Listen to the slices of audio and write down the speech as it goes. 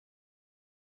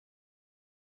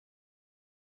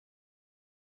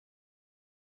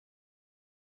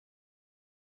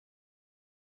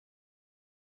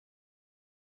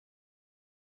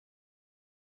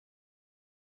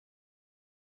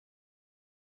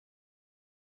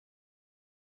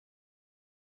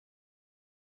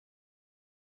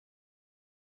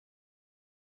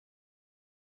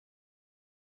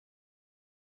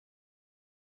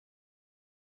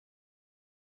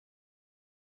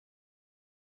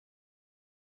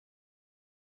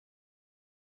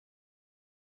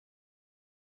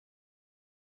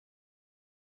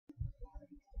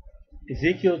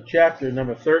Ezekiel chapter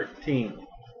number 13.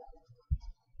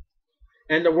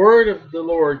 And the word of the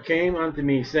Lord came unto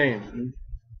me, saying,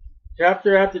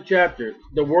 chapter after chapter,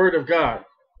 the word of God,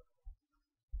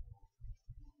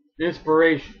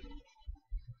 inspiration.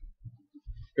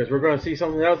 Because we're going to see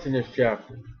something else in this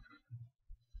chapter.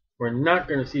 We're not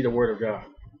going to see the word of God.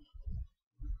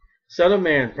 Son of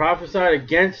man, prophesy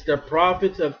against the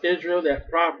prophets of Israel that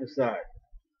prophesy.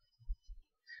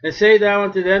 And say thou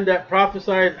unto them that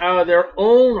prophesy out of their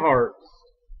own hearts,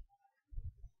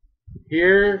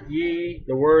 hear ye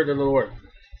the word of the Lord.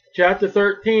 Chapter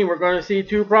 13, we're going to see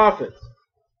two prophets.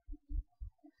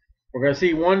 We're going to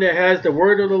see one that has the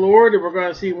word of the Lord, and we're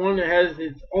going to see one that has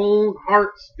its own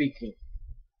heart speaking.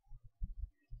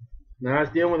 Now, I was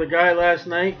dealing with a guy last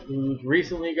night who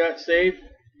recently got saved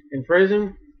in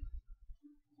prison,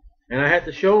 and I had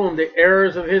to show him the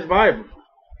errors of his Bible.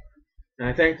 And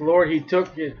I thank the Lord he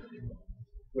took it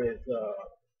with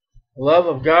love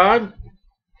of God.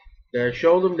 That I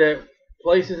showed him that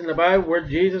places in the Bible where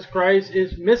Jesus Christ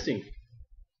is missing,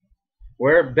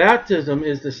 where baptism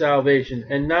is the salvation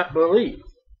and not belief.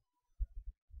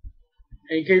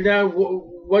 And he came down,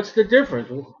 what's the difference?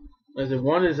 I said,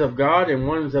 one is of God and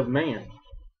one is of man.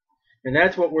 And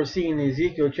that's what we're seeing in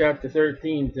Ezekiel chapter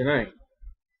 13 tonight.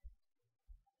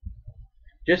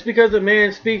 Just because a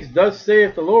man speaks, thus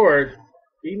saith the Lord,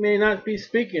 he may not be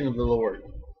speaking of the Lord.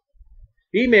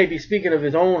 He may be speaking of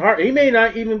his own heart. He may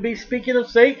not even be speaking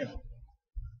of Satan.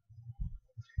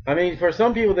 I mean, for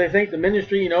some people, they think the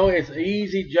ministry, it's an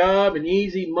easy job and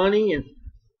easy money, and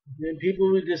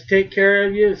people would just take care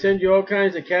of you and send you all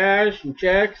kinds of cash and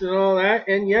checks and all that.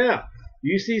 And yeah,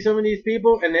 you see some of these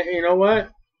people, and you know what?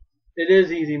 It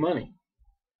is easy money.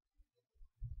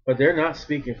 But they're not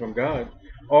speaking from God.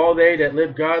 All they that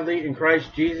live godly in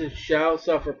Christ Jesus shall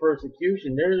suffer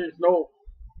persecution. There is no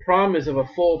promise of a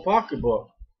full pocketbook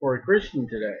for a Christian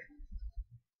today.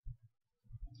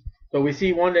 So we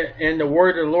see one that, and the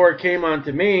word of the Lord came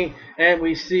unto me, and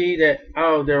we see that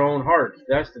out of their own hearts.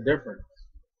 That's the difference.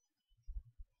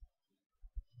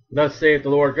 Thus saith the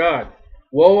Lord God,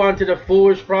 woe unto the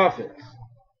foolish prophets.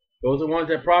 Those are the ones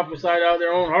that prophesied out of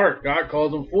their own heart. God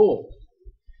calls them fools.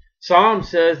 Psalm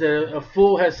says that a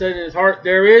fool has said in his heart,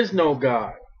 there is no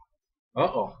God.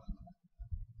 Uh-oh.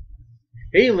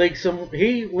 He links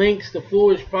the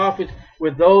foolish prophets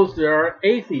with those that are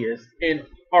atheists in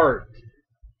heart.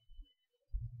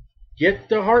 Get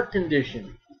the heart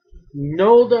condition.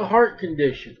 Know the heart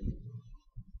condition.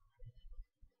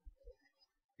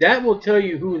 That will tell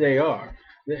you who they are.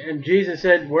 And Jesus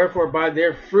said, wherefore by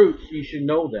their fruits ye should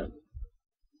know them.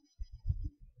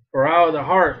 For out of the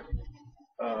heart,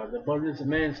 the abundance of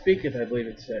man speaketh, I believe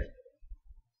it said.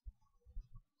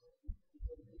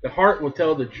 The heart will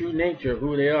tell the true nature of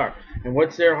who they are. And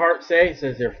what's their heart say? It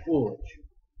says they're foolish.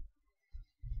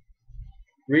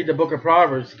 Read the book of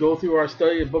Proverbs. Go through our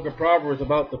study of the book of Proverbs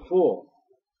about the fool.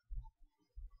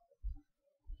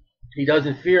 He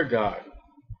doesn't fear God.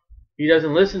 He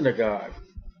doesn't listen to God.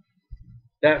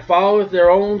 That followeth their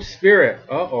own spirit.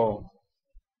 Uh-oh.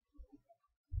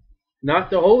 Not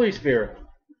the Holy Spirit.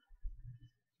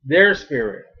 Their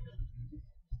spirit.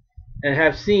 And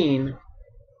have seen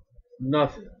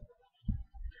nothing.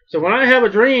 So when I have a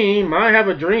dream, I have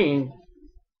a dream.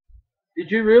 Did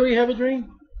you really have a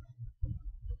dream?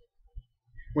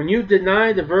 When you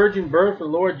deny the virgin birth of the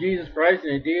Lord Jesus Christ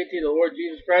and the deity of the Lord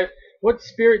Jesus Christ, what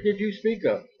spirit did you speak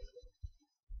of?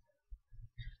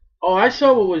 Oh, I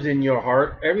saw what was in your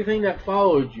heart. Everything that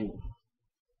followed you.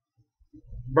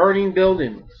 Burning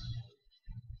buildings.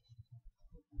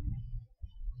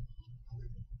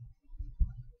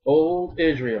 Old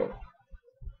Israel.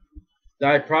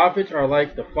 Thy prophets are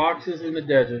like the foxes in the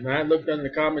desert. And I looked on the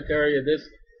commentary of this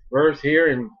verse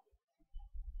here and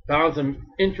found some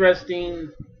interesting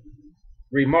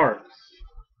remarks.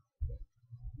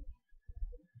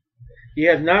 Ye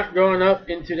have not gone up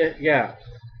into the gaps,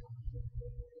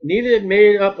 neither have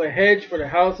made up a hedge for the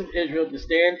house of Israel to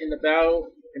stand in the battle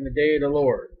in the day of the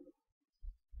Lord.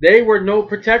 They were no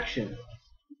protection.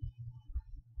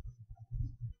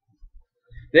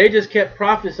 They just kept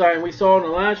prophesying. We saw in the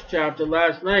last chapter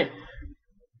last night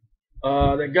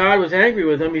that God was angry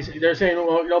with them. They're saying,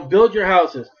 well, build your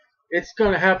houses. It's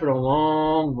going to happen a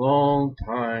long, long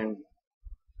time.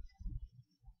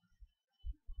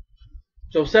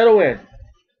 So settle in.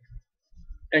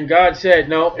 And God said,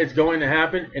 no, it's going to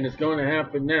happen, and it's going to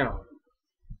happen now.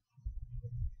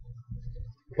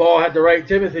 Paul had to write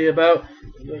Timothy about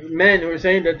men who were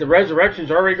saying that the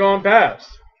resurrection's already gone past.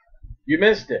 You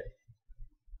missed it.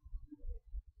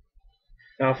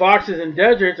 Now, foxes in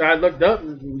deserts, I looked up,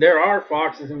 and there are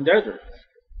foxes in deserts.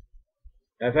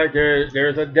 In fact,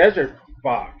 there's a desert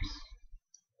fox.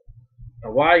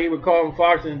 Now, why he would call him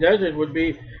fox in the desert would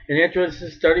be an interesting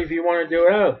study if you want to do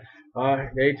it out.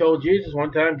 They told Jesus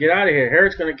one time, get out of here.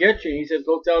 Herod's going to get you. He said,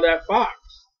 go tell that fox.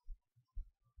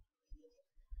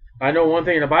 I know one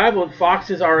thing in the Bible,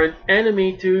 foxes are an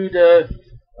enemy to the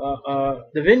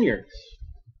vineyards.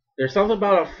 There's something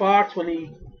about a fox, when he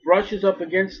brushes up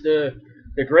against the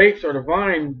grapes or the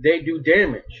vine, they do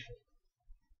damage.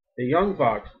 The young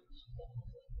foxes.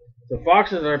 The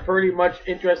foxes are pretty much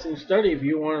interesting study if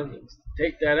you want to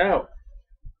take that out.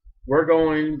 We're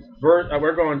going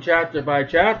chapter by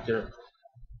chapter.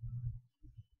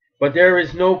 But there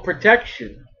is no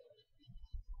protection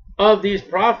of these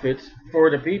prophets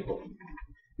for the people.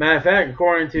 Matter of fact,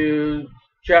 according to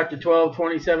chapter 12,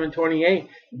 27, 28,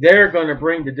 they're going to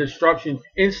bring the destruction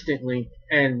instantly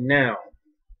and now.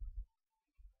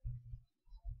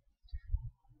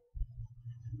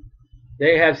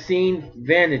 They have seen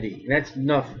vanity. That's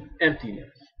nothing. Emptiness.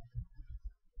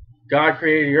 God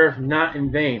created the earth not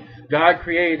in vain. God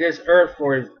created this earth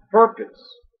for His purpose.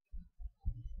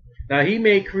 Now, He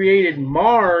may have created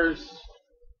Mars,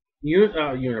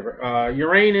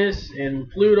 Uranus, and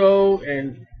Pluto,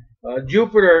 and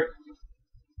Jupiter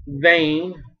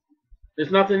vain.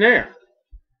 There's nothing there.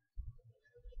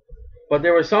 But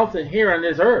there was something here on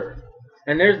this earth.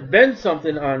 And there's been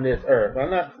something on this earth.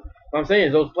 I'm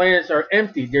saying those planets are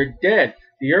empty. They're dead.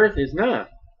 The earth is not.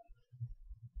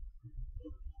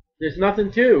 There's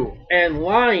nothing to. And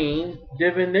lying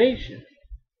divination.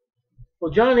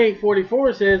 Well, John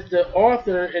 8:44 says the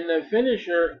author and the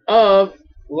finisher of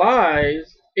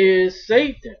lies is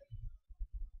Satan.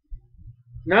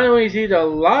 Not only is he the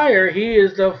liar, he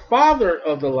is the father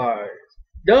of the lies.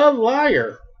 The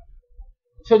liar.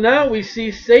 So now we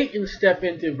see Satan step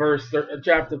into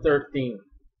chapter 13.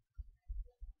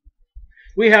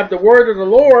 We have the word of the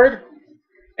Lord,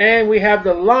 and we have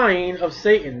the lying of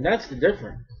Satan. That's the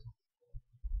difference.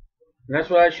 And that's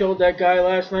what I showed that guy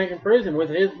last night in prison with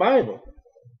his Bible.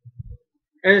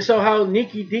 And so how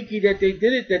neaky-deaky that they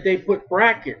did it, that they put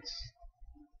brackets.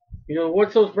 You know,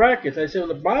 what's those brackets? I said, well,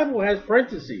 the Bible has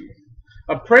parentheses.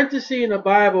 A parenthesis in the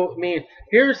Bible means,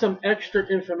 here's some extra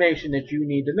information that you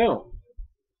need to know.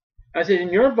 I said,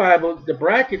 in your Bible, the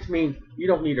brackets mean you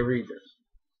don't need to read this.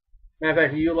 Matter of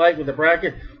fact, if you like with the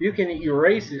bracket, you can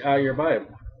erase it out of your Bible.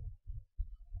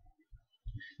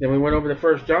 Then we went over to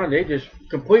 1 John. They just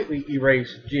completely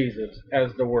erased Jesus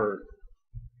as the Word.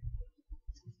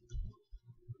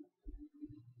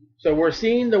 So we're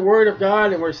seeing the Word of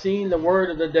God and we're seeing the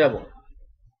Word of the devil.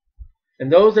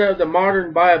 And those that have the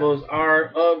modern Bibles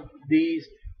are of these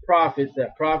prophets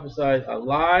that prophesy a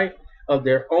lie of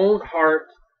their own heart,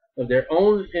 of their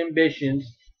own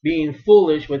ambitions, being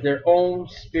foolish with their own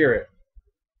spirit,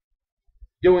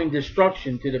 doing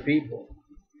destruction to the people.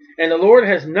 And the Lord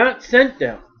has not sent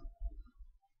them,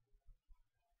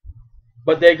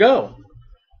 but they go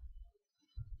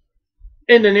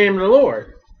in the name of the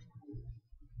Lord.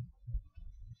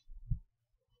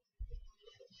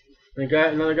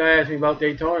 Another guy asked me about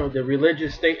Daytona, the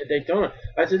religious state of Daytona.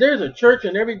 I said, there's a church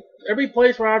in every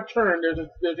place where I've turned.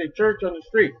 There's a church on the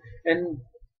street, and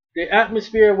the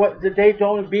atmosphere of what the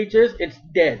Daytona Beach is, it's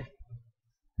dead,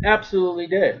 absolutely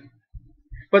dead.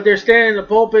 But they're standing in the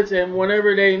pulpits, and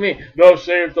whenever they meet, thus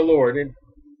saith the Lord, and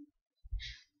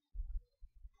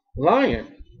lying.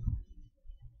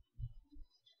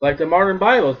 Like the modern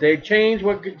Bibles, they changed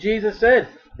what Jesus said.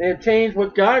 They have changed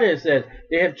what God has said.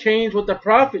 They have changed what the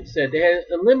prophet said. They had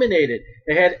eliminated.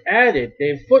 They had added.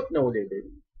 They footnoted it.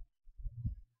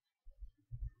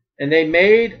 And they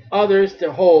made others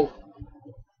to hope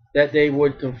that they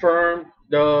would confirm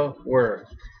the word.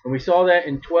 And we saw that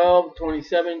in 12,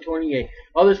 27, 28.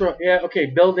 Others were, yeah,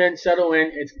 okay, build in, settle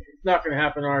in. It's not going to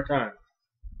happen in our time.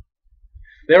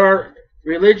 There are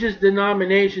religious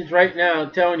denominations right now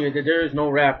telling you that there is no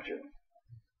rapture.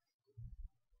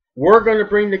 We're going to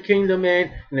bring the kingdom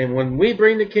in, and then when we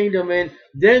bring the kingdom in,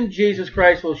 then Jesus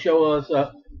Christ will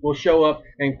show up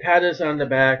and pat us on the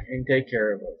back and take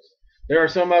care of us. There are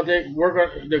some out there,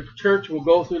 the church will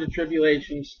go through the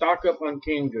tribulation, stock up on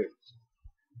canned goods.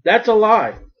 That's a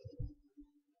lie.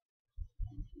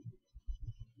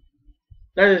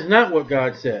 That is not what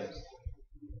God says.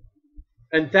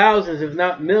 And thousands, if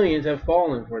not millions, have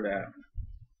fallen for that.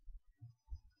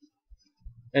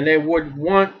 And they would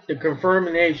want the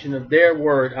confirmation of their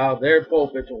word out of their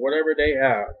pulpits or whatever they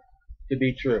have to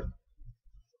be true.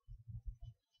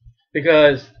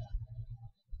 Because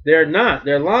they're not.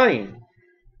 They're lying.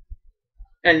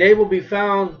 And they will be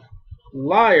found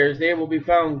liars. They will be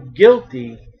found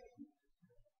guilty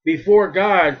before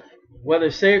God,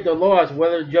 whether saved or lost,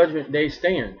 whether judgment they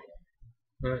stand.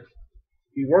 It'd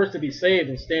be worse to be saved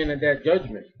and stand at that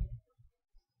judgment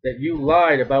that you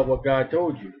lied about what God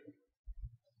told you.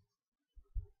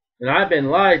 And I've been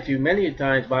lied to many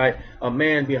times by a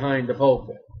man behind the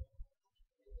pulpit.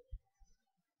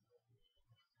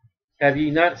 Have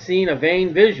ye not seen a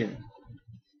vain vision?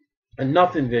 A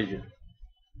nothing vision.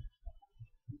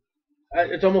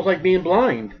 It's almost like being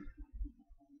blind.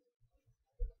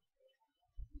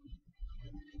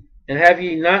 And have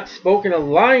ye not spoken a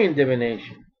lying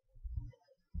divination?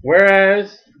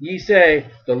 Whereas ye say,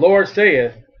 the Lord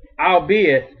saith,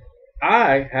 albeit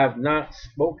I have not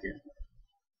spoken.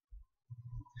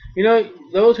 You know,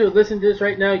 those who listen to this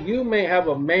right now, you may have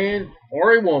a man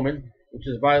or a woman, which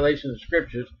is a violation of the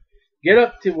scriptures, get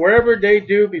up to wherever they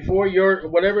do before your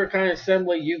whatever kind of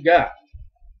assembly you got.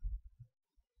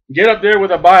 Get up there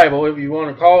with a Bible, if you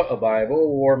want to call it a Bible,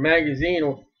 or a magazine,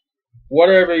 or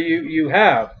whatever you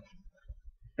have.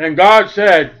 And God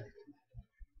said,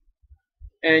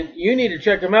 and you need to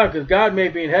check them out, because God may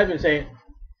be in heaven saying,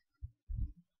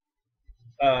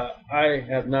 I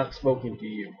have not spoken to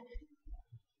you.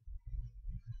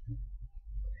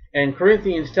 And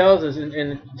Corinthians tells us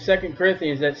in 2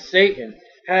 Corinthians that Satan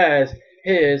has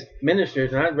his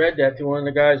ministers. And I read that to one of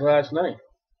the guys last night.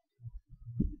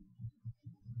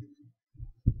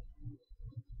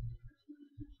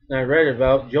 And I read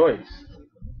about Joyce,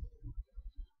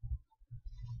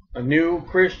 a new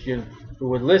Christian who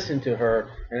would listen to her.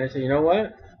 And I said, you know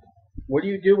what? What do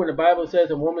you do when the Bible says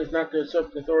a woman is not to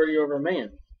usurp authority over a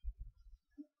man?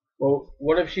 Well,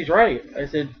 what if she's right? I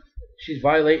said, she's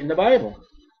violating the Bible.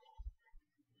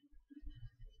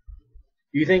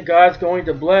 You think God's going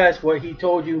to bless what He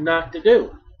told you not to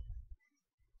do?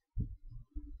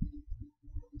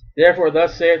 Therefore,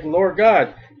 thus saith the Lord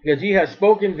God, because ye have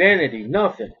spoken vanity,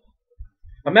 nothing.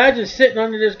 Imagine sitting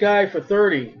under this guy for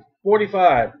 30,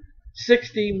 45,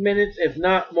 60 minutes, if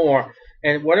not more,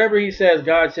 and whatever he says,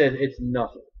 God says, it's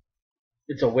nothing.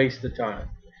 It's a waste of time.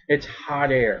 It's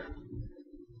hot air.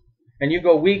 And you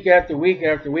go week after week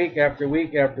after week after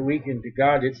week after week, and to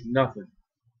God, it's nothing.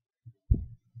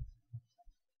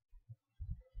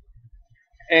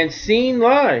 And seen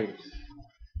lies.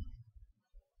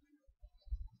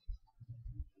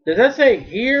 Does that say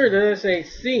hear or does that say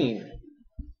seen?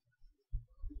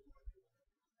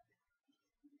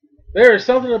 There is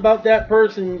something about that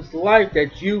person's life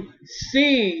that you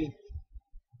see,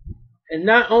 and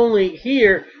not only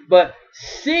hear, but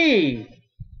see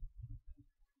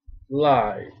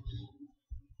lies.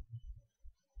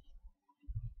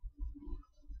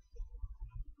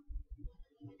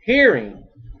 Hearing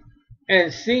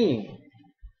and seeing,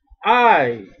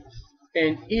 eyes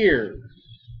and ears.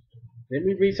 Didn't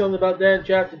we read something about that in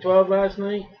chapter 12 last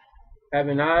night?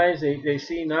 Having eyes, they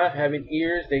see not. Having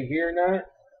ears, they hear not.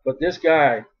 But this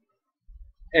guy,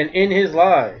 and in his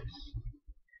lives,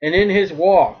 and in his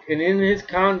walk, and in his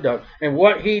conduct, and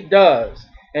what he does,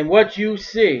 and what you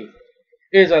see,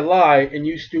 is a lie, and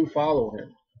you still follow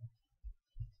him.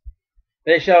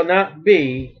 They shall not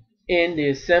be in the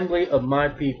assembly of my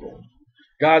people.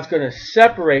 God's going to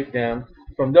separate them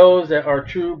from those that are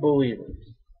true believers.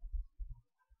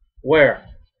 Where?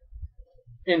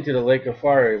 Into the lake of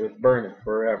fire with burning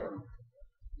forever.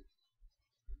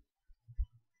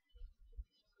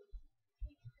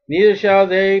 Neither shall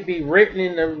they be written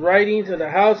in the writings of the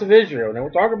house of Israel. Now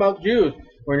we're talking about Jews.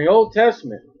 We're in the Old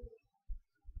Testament.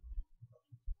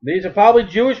 These are probably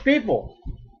Jewish people.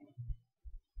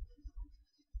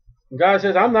 And God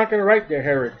says, I'm not going to write their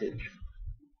heritage.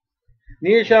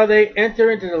 Neither shall they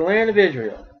enter into the land of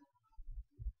Israel.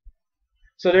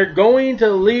 So they're going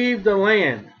to leave the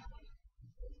land.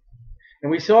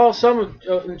 And we saw some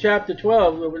of, in chapter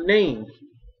 12 that were named.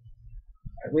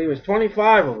 I believe it was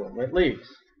 25 of them at least.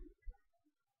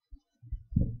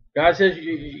 God says,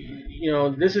 you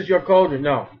know, this is your culture.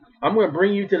 No, I'm going to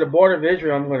bring you to the border of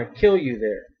Israel. I'm going to kill you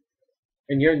there.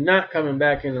 And you're not coming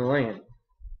back in the land.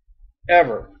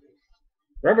 Ever.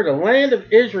 Remember, the land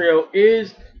of Israel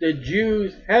is the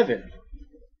Jews' heaven.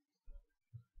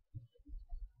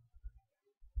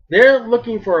 They're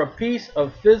looking for a piece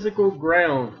of physical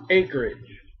ground,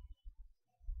 acreage.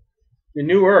 The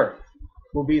new earth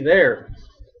will be theirs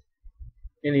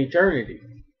in eternity.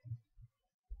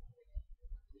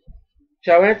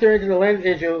 Shall enter into the land of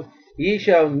Israel, ye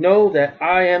shall know that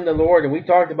I am the Lord. And we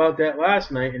talked about that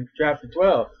last night in chapter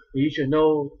 12. Ye should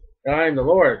know that I am the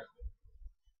Lord.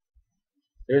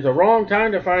 There's a wrong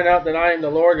time to find out that I am the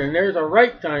Lord, and there's a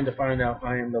right time to find out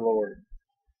I am the Lord.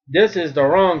 This is the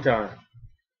wrong time.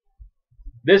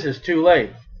 This is too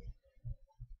late.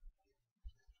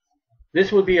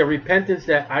 This would be a repentance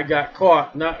that I got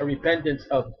caught, not a repentance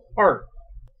of heart.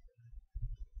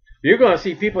 You're going to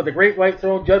see people at the great white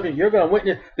throne judgment. You're going to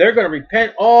witness. They're going to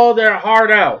repent all their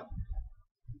heart out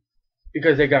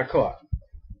because they got caught.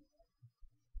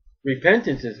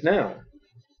 Repentance is now.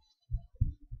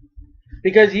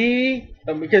 Because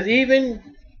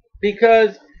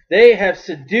they have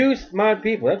seduced my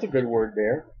people. That's a good word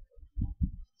there.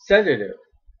 Sedative.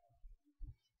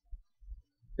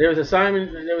 There was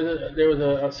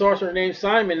a sorcerer named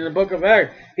Simon in the book of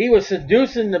Acts. He was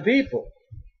seducing the people,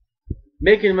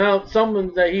 making him out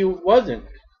someone that he wasn't.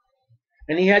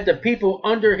 And he had the people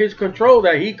under his control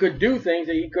that he could do things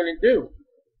that he couldn't do.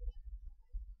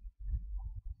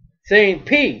 Saying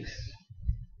peace.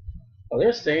 Well,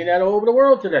 they're saying that all over the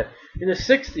world today. In the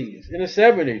 60s, in the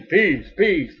 70s, peace,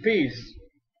 peace, peace.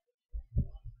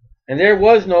 And there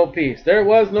was no peace. There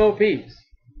was no peace.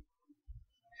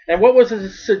 And what was the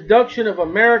seduction of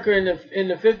America in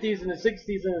the 50s and the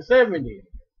 60s and the 70s?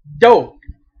 Dope,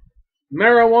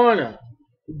 marijuana,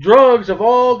 drugs of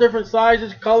all different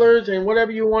sizes, colors, and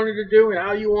whatever you wanted to do and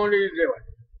how you wanted to do it.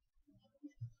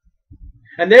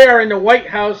 And they are in the White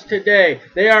House today.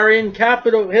 They are in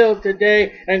Capitol Hill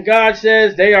today. And God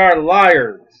says they are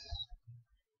liars.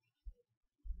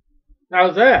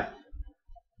 How's that?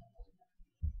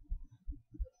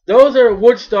 Those that are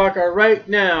Woodstock are right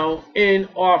now in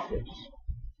office.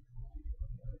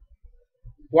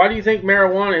 Why do you think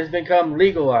marijuana has become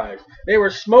legalized? They were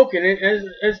smoking it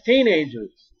as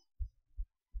teenagers.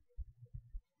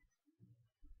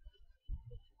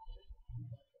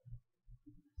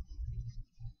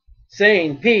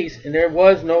 Saying peace, and there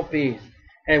was no peace.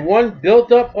 And one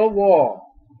built up a wall,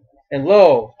 and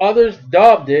lo, others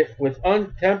daubed it with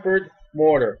untempered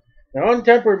mortar. Now,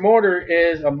 untempered mortar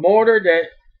is a mortar that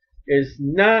is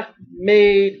not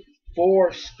made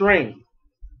for strength.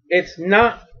 It's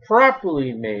not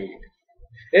properly made.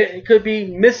 It could be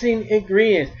missing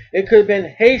ingredients. It could have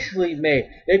been hastily made.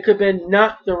 It could have been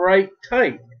not the right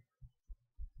type.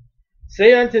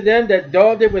 Say unto them that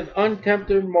daubed it with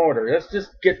untempered mortar. Let's just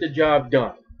get the job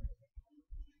done.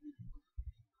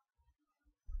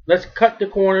 Let's cut the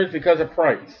corners because of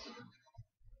price.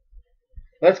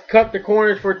 Let's cut the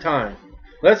corners for time.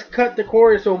 Let's cut the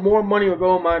corners so more money will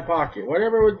go in my pocket.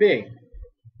 Whatever it would be.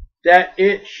 That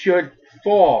it should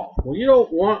fall. Well, you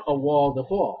don't want a wall to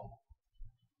fall.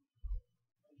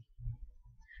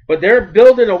 But they're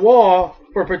building a wall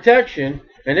for protection,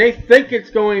 and they think it's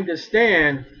going to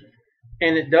stand,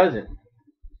 and it doesn't.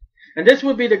 And this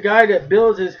would be the guy that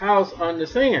builds his house on the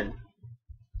sand.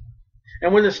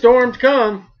 And when the storms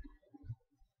come,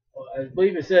 I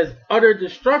believe it says utter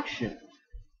destruction,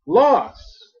 loss.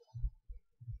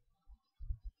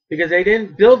 Because they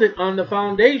didn't build it on the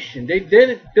foundation. They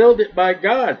didn't build it by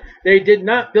God. They did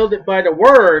not build it by the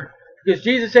Word. Because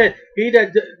Jesus said, he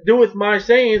that doeth my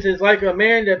sayings is like a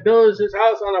man that builds his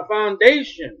house on a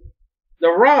foundation,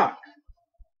 the rock.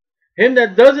 Him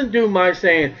that doesn't do my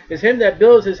saying is him that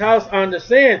builds his house on the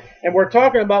sand. And we're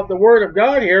talking about the Word of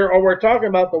God here, or we're talking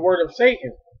about the Word of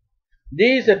Satan.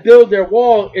 These that build their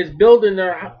wall is building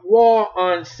their wall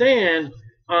on sand,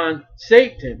 on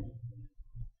Satan.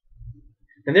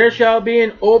 And there shall be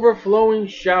an overflowing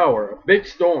shower, a big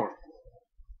storm.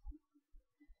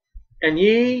 And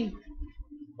ye,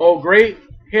 O great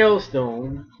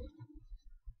hailstone,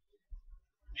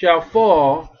 shall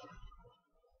fall,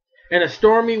 and a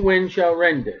stormy wind shall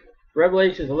rend it.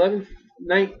 Revelations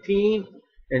 11:19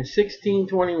 and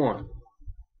 16:21.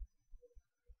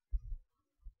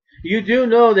 You do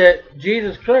know that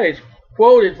Jesus Christ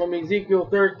quoted from Ezekiel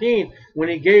 13 when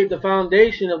he gave the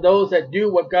foundation of those that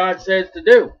do what God says to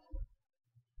do.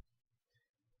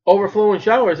 Overflowing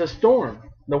showers, a storm,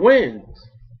 the winds.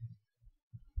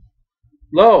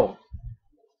 Lo,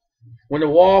 when the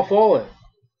wall falleth,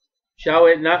 shall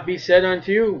it not be said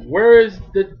unto you, where is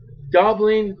the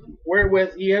daubling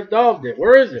wherewith ye have daubed it?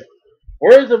 Where is it?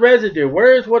 Where is the residue?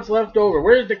 Where is what's left over?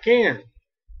 Where is the can?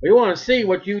 We want to see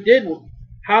what you did,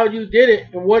 how you did it,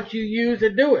 and what you used to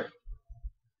do it.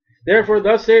 Therefore,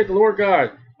 thus saith the Lord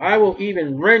God, I will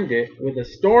even rend it with a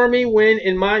stormy wind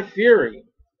in my fury.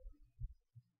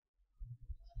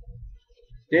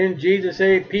 Didn't Jesus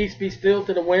say, peace be still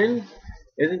to the winds?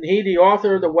 Isn't he the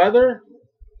author of the weather?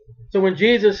 So when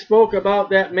Jesus spoke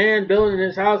about that man building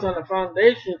his house on a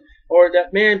foundation, or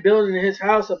that man building his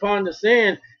house upon the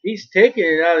sand, he's taking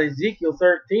it out of Ezekiel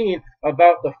 13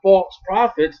 about the false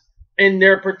prophets and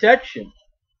their protection.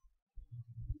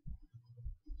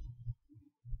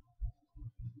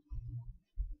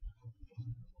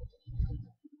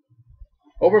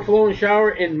 Overflowing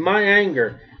shower in my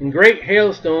anger, and great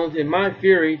hailstones in my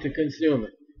fury to consume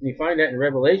it. And you find that in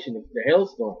Revelation, the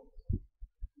hailstone.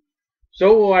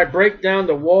 So will I break down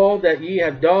the wall that ye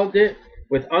have daubed it,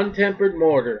 with untempered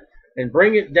mortar, and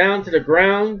bring it down to the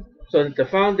ground, so that the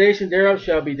foundation thereof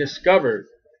shall be discovered,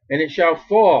 and it shall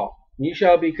fall, and ye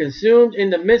shall be consumed in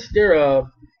the midst thereof,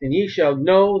 and ye shall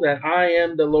know that I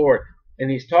am the Lord. And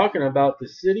he's talking about the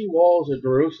city walls of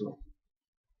Jerusalem.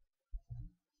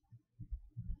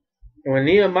 And when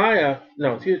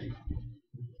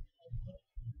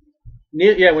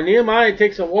when Nehemiah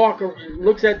takes a walk and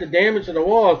looks at the damage of the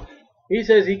walls, he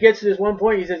says he gets to this one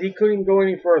point, he says he couldn't go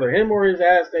any further, him or his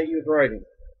ass that he was riding.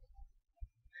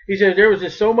 He says there was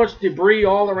just so much debris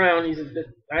all around, he said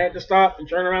I had to stop and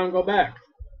turn around and go back.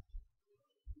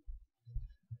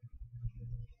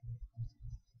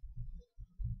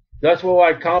 Thus will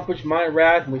I accomplish my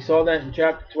wrath, and we saw that in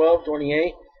chapter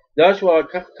 12:28. Thus will I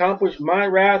accomplish my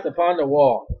wrath upon the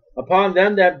wall, upon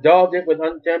them that daubed it with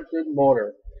untempered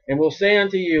mortar, and will say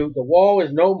unto you, the wall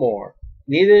is no more,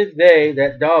 neither they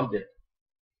that daubed it.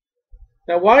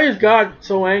 Now why is God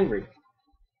so angry?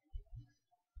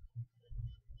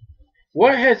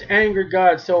 What has angered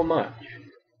God so much?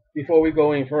 Before we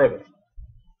go any further,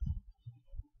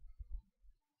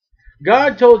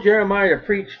 God told Jeremiah to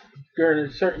preach during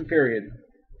a certain period,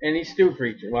 and he's still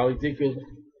preaching while Ezekiel's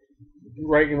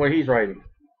writing what he's writing.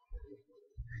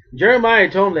 Jeremiah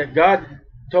told him that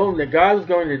God was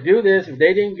going to do this. If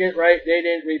they didn't get right, they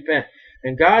didn't repent.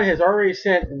 And God has already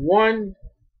sent one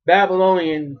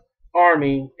Babylonian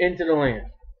army into the land.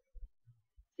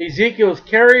 Ezekiel's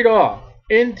carried off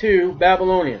into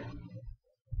Babylonia.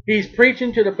 He's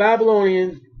preaching to the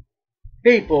Babylonian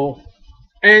people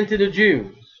and to the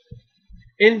Jews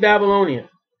in Babylonia.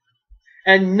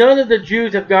 And none of the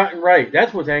Jews have gotten right.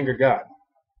 That's what's angered God.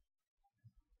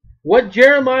 What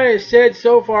Jeremiah has said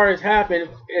so far has happened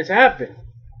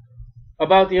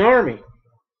about the army.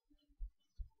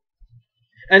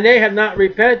 And they have not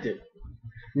repented.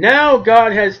 Now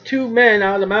God has two men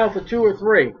out of the mouth of two or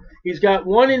three. He's got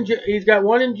one in Jeremiah. He's got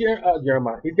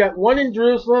one in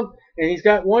Jerusalem, and he's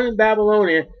got one in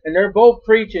Babylonia, and they're both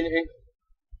preaching. And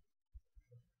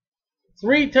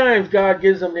 3 times God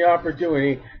gives them the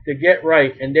opportunity to get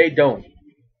right, and they don't.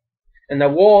 And the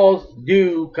walls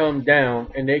do come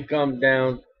down, and they come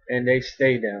down, and they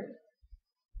stay down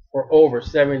for over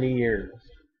 70 years.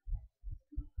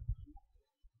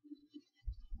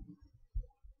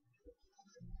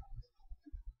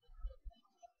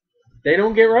 They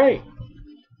don't get right.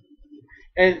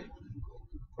 And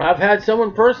I've had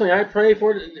someone personally, I pray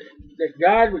for that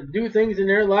God would do things in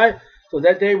their life so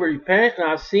that they would repent, and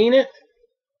I've seen it.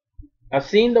 I've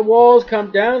seen the walls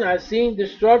come down. I've seen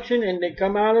destruction, and they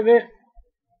come out of it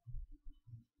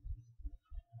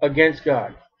against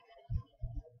God.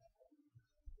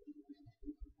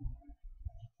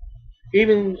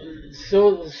 Even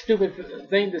so stupid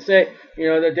thing to say,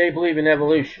 that they believe in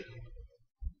evolution.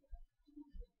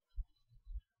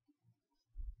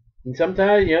 And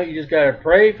sometimes, you just got to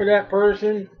pray for that person,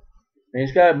 and you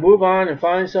just got to move on and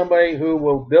find somebody who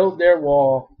will build their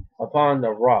wall upon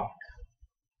the rock.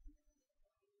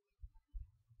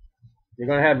 You're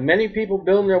going to have many people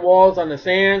building their walls on the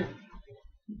sand.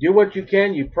 Do what you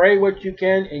can, you pray what you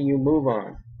can, and you move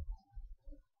on.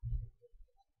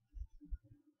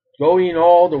 Go ye in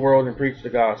all the world and preach the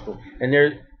gospel. And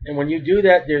when you do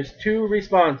that, there's 2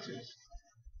 responses.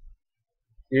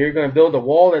 You're going to build a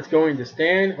wall that's going to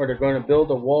stand, or they're going to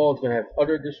build a wall that's going to have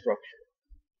utter destruction.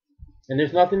 And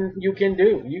there's nothing you can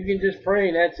do. You can just pray,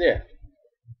 and that's it.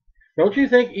 Don't you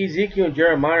think Ezekiel and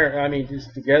Jeremiah,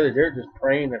 just together, they're just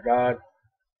praying to God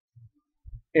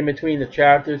in between the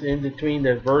chapters, in between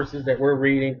the verses that we're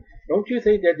reading? Don't you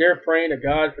think that they're praying to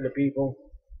God for the people?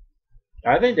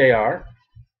 I think they are.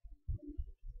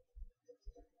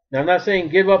 Now, I'm not saying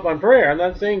give up on prayer. I'm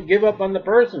not saying give up on the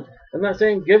person. I'm not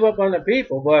saying give up on the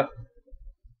people, but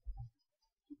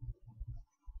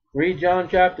read John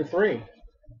chapter 3.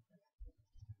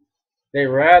 They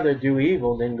rather do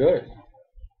evil than good.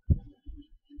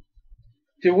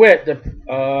 To wit,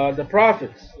 the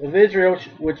prophets of Israel,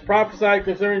 which prophesy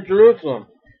concerning Jerusalem,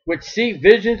 which see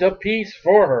visions of peace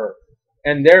for her,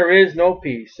 and there is no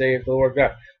peace, saith the Lord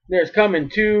God. There's coming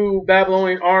 2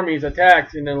 Babylonian armies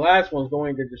attacks, and the last one's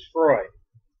going to destroy.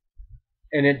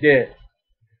 And it did.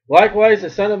 Likewise, the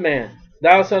Son of Man,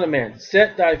 thou Son of Man,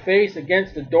 set thy face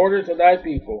against the daughters of thy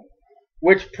people,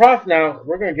 which now,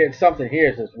 we're going to get something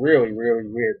here that's really, really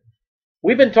weird.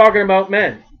 We've been talking about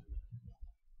men.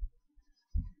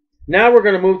 Now we're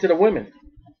going to move to the women.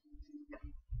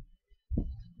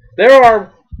 There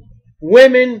are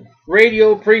women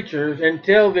radio preachers and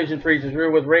television preachers who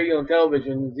were with radio and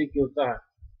television in Ezekiel's time.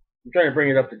 I'm trying to bring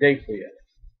it up to date for you.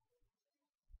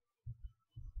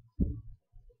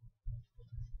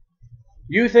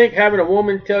 You think having a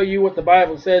woman tell you what the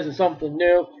Bible says is something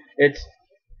new? It's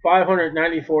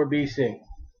 594 BC.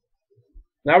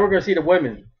 Now we're going to see the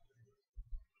women.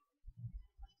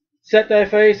 Set thy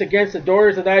face against the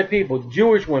daughters of thy people,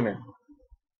 Jewish women,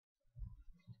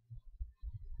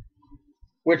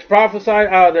 which prophesied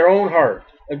out of their own heart.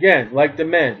 Again, like the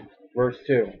men, verse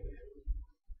 2.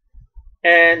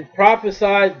 And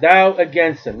prophesied thou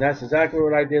against them. That's exactly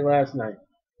what I did last night.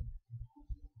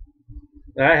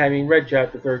 And I haven't even read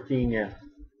chapter 13 yet.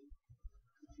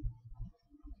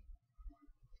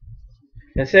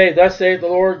 And say, thus saith the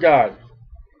Lord God,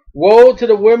 woe to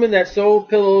the women that sew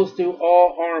pillows to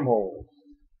all armholes.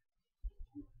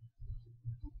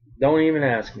 Don't even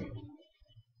ask me.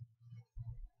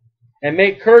 And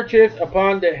make kerchiefs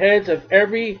upon the heads of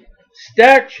every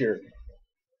stature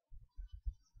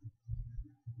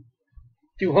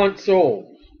to hunt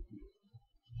souls.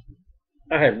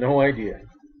 I have no idea.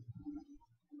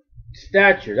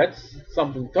 Stature, that's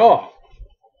something tall.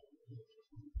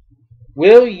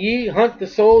 Will ye hunt the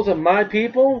souls of my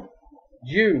people?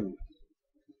 Jews.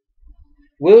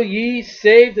 Will ye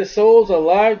save the souls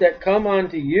alive that come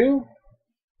unto you?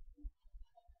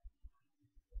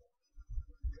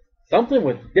 Something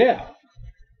with death.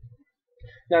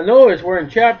 Now notice we're in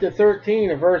chapter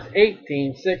 13 of verse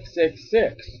 18,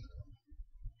 666.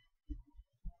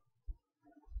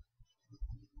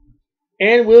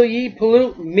 And will ye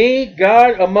pollute me,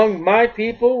 God, among my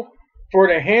people, for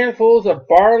the handfuls of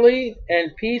barley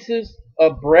and pieces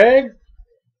of bread?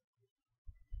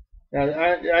 Now,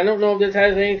 I don't know if this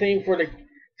has anything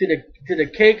to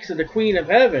the cakes of the Queen of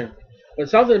Heaven, but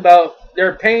something about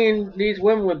they're paying these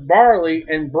women with barley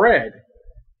and bread.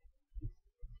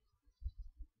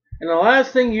 And the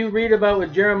last thing you read about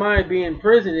with Jeremiah being in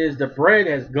prison is the bread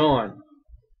has gone.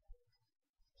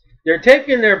 They're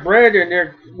taking their bread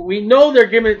and we know they're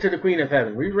giving it to the Queen of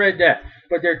Heaven. We read that.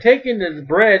 But they're taking the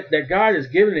bread that God has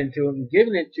given it to them and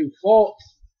giving it to false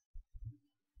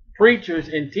preachers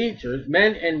and teachers,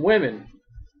 men and women,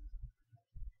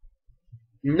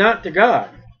 not to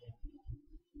God.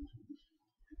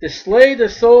 To slay the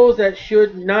souls that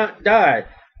should not die.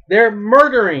 They're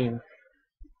murdering.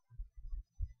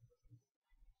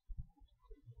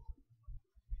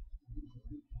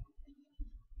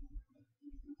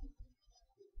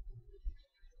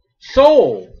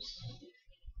 Souls.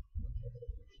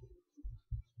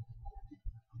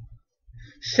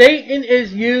 Satan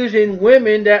is using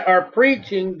women that are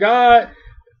preaching God,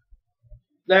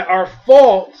 that are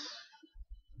false,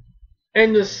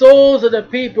 and the souls of the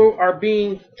people are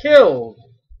being killed.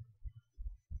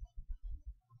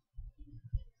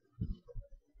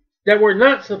 That were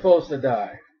not supposed to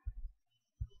die.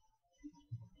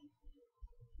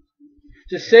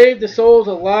 To save the souls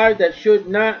alive that should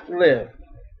not live.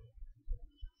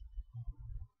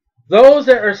 Those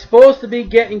that are supposed to be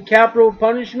getting capital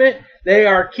punishment, they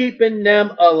are keeping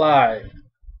them alive.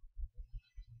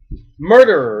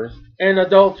 Murderers and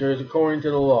adulterers according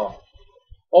to the law.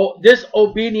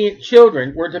 Disobedient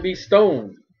children were to be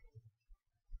stoned.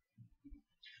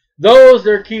 Those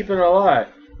they're keeping alive.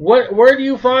 Where do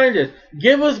you find this?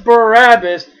 Give us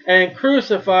Barabbas and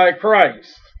crucify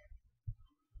Christ.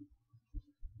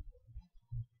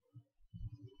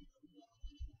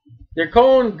 They're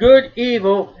calling good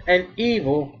evil and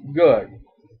evil good.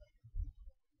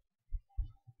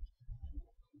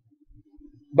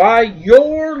 By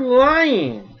your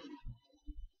lying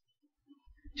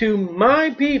to my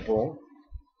people,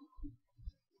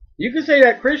 you can say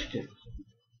that Christians.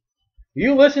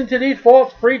 You listen to these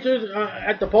false preachers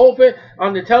at the pulpit,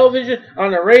 on the television,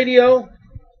 on the radio.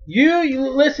 You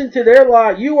listen to their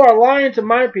lie. You are lying to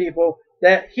my people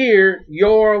that hear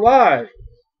your lies.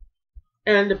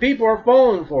 And the people are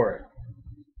falling for it.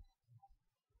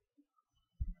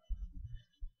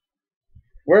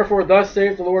 Wherefore thus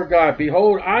saith the Lord God,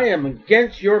 behold, I am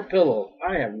against your pillow.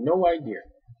 I have no idea.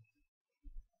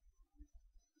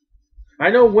 I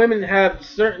know women have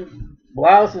certain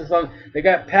blouses on, they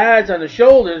got pads on the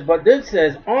shoulders, but this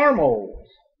says armholes.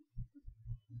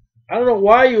 I don't know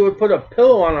why you would put a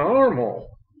pillow on an armhole.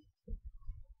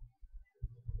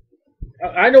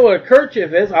 I know what a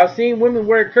kerchief is. I've seen women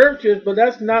wear kerchiefs, but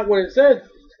that's not what it says.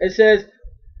 It says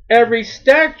every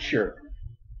stature.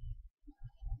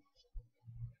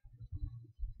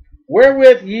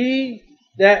 Wherewith ye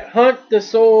that hunt the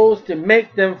souls to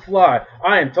make them fly.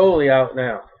 I am totally out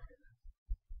now.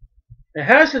 It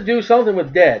has to do something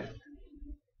with dead.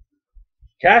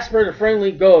 Casper the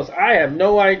Friendly Ghost. I have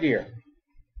no idea.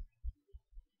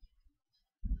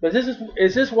 But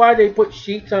is this why they put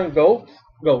sheets on goats?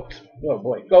 Goats. Oh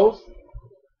boy, ghosts.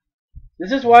 Is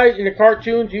this why in the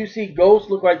cartoons you see ghosts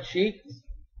look like sheets?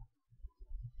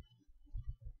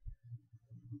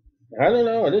 I don't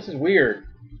know. This is weird.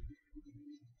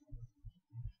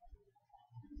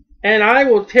 And I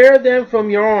will tear them from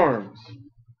your arms.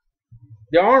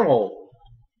 The armhole.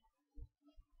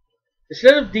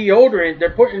 Instead of deodorant,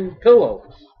 they're putting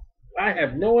pillows. I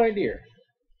have no idea.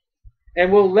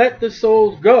 And will let the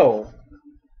souls go.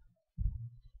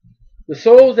 The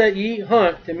souls that ye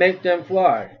hunt to make them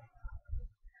fly.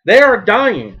 They are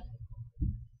dying.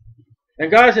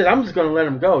 And God says, I'm just going to let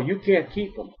them go. You can't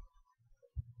keep them.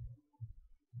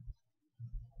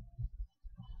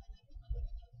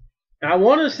 Now, I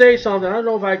want to say something. I don't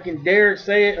know if I can dare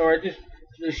say it or I just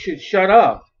should shut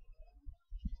up.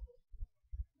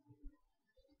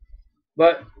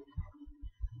 But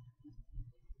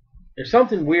there's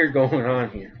something weird going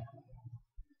on here.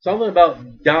 Something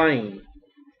about dying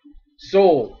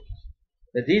souls.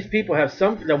 That these people have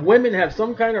the women have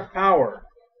some kind of power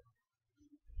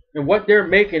in what they're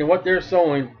making and what they're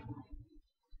sowing.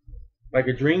 Like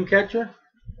a dream catcher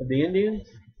of the Indians.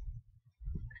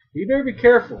 You better be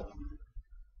careful.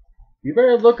 You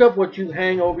better look up what you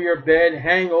hang over your bed,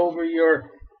 hang over your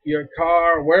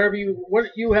car, what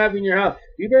you have in your house.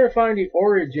 You better find the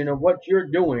origin of what you're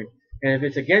doing. And if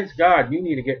it's against God, you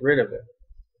need to get rid of it.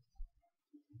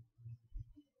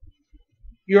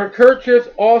 Your kerchiefs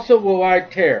also will I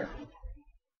tear,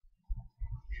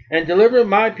 and deliver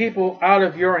my people out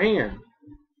of your hand.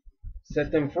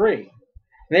 Set them free.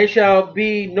 They shall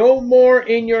be no more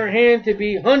in your hand to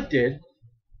be hunted,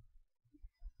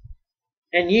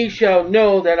 and ye shall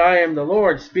know that I am the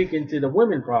Lord, speaking to the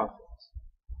women prophets.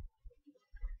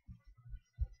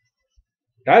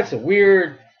 That's a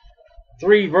weird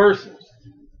 3 verses.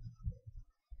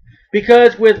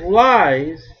 Because with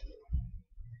lies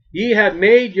ye have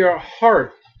made your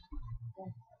heart,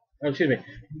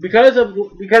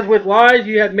 because with lies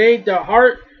you have made the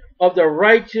heart of the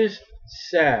righteous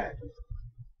sad.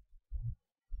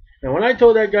 Now when I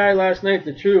told that guy last night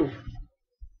the truth,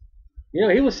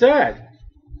 he was sad.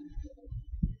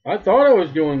 I thought I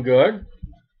was doing good.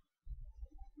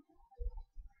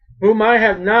 Whom I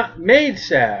have not made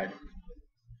sad.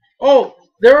 Oh,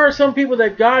 there are some people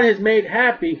that God has made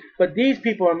happy, but these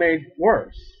people are made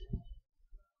worse.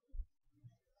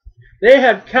 They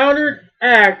have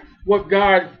counteract what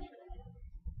God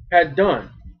had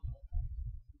done.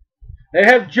 They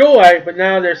have joy, but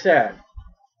now they're sad.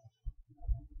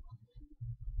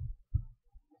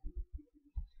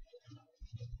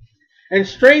 And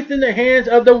strengthen the hands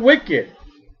of the wicked.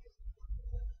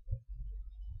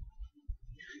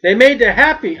 They made the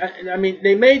happy,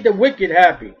 they made the wicked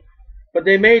happy, but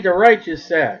they made the righteous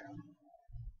sad.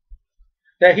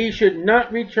 That he should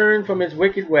not return from his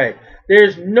wicked way.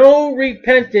 There's no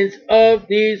repentance of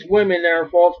these women that are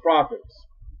false prophets.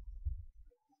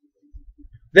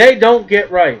 They don't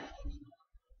get right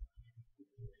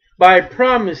by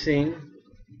promising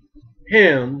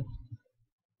him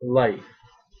life.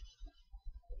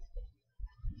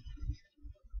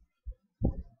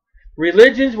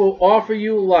 Religions will offer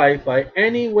you life by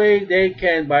any way they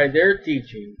can by their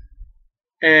teaching,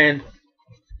 and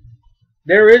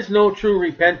there is no true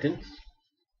repentance.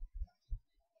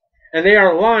 And they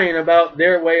are lying about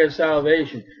their way of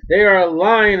salvation. They are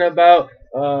lying about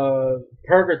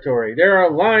purgatory. They are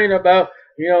lying about,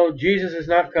 Jesus is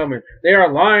not coming. They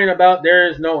are lying about there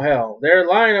is no hell. They're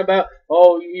lying about,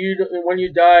 when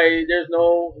you die,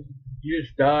 you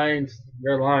just die, and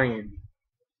they're lying.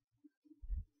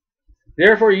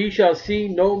 Therefore ye shall see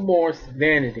no more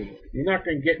vanity. You're not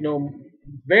going to get no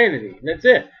vanity. That's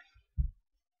it.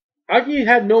 How can you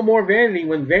have no more vanity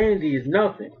when vanity is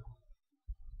nothing?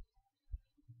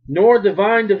 Nor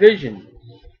divine divination.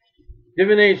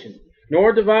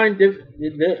 Nor divine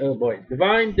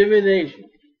divination.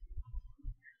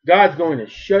 God's going to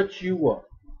shut you up.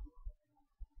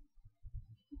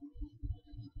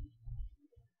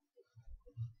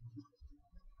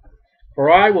 For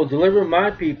I will deliver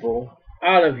my people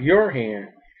out of your hand,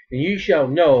 and you shall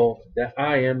know that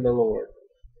I am the Lord.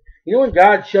 You know when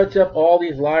God shuts up all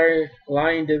these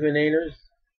lying divinators?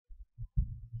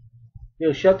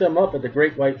 He'll shut them up at the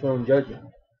great white throne judgment.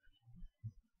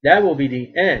 That will be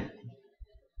the end.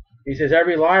 He says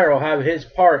every liar will have his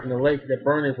part in the lake that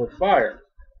burneth with fire.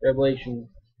 Revelation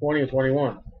 20 and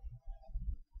 21.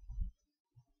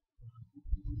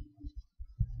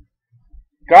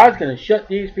 God's going to shut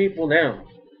these people down.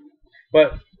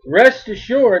 But rest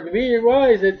assured, be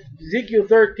wise that Ezekiel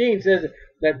 13 says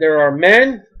that there are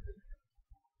men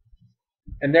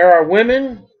and there are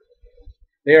women.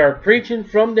 They are preaching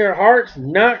from their hearts,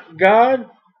 not God.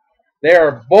 They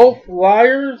are both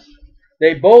liars.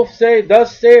 They both say,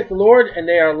 thus saith the Lord, and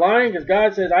they are lying because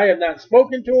God says, I have not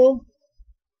spoken to them.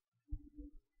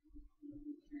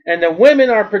 And the women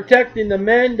are protecting the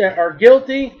men that are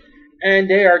guilty, and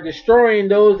they are destroying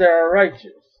those that are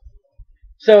righteous.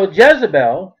 So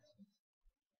Jezebel,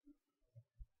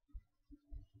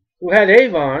 who had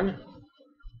Avon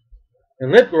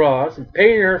and lip gloss and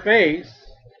painted her face,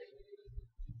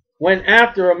 went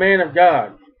after a man of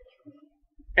God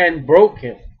and broke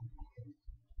him.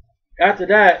 After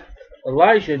that,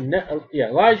 Elijah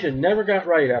never got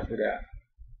right after that.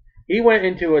 He went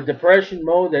into a depression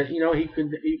mode that he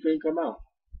couldn't come out.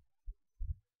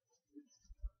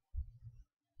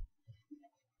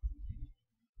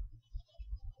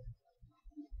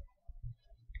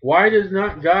 Why does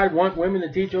not God want women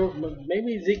to teach?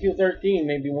 Maybe Ezekiel 13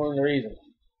 may be one of the reasons.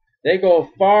 They go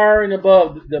far and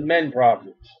above the men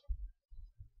prophets.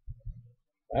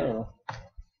 I don't know.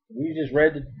 We just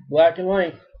read the black and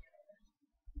white.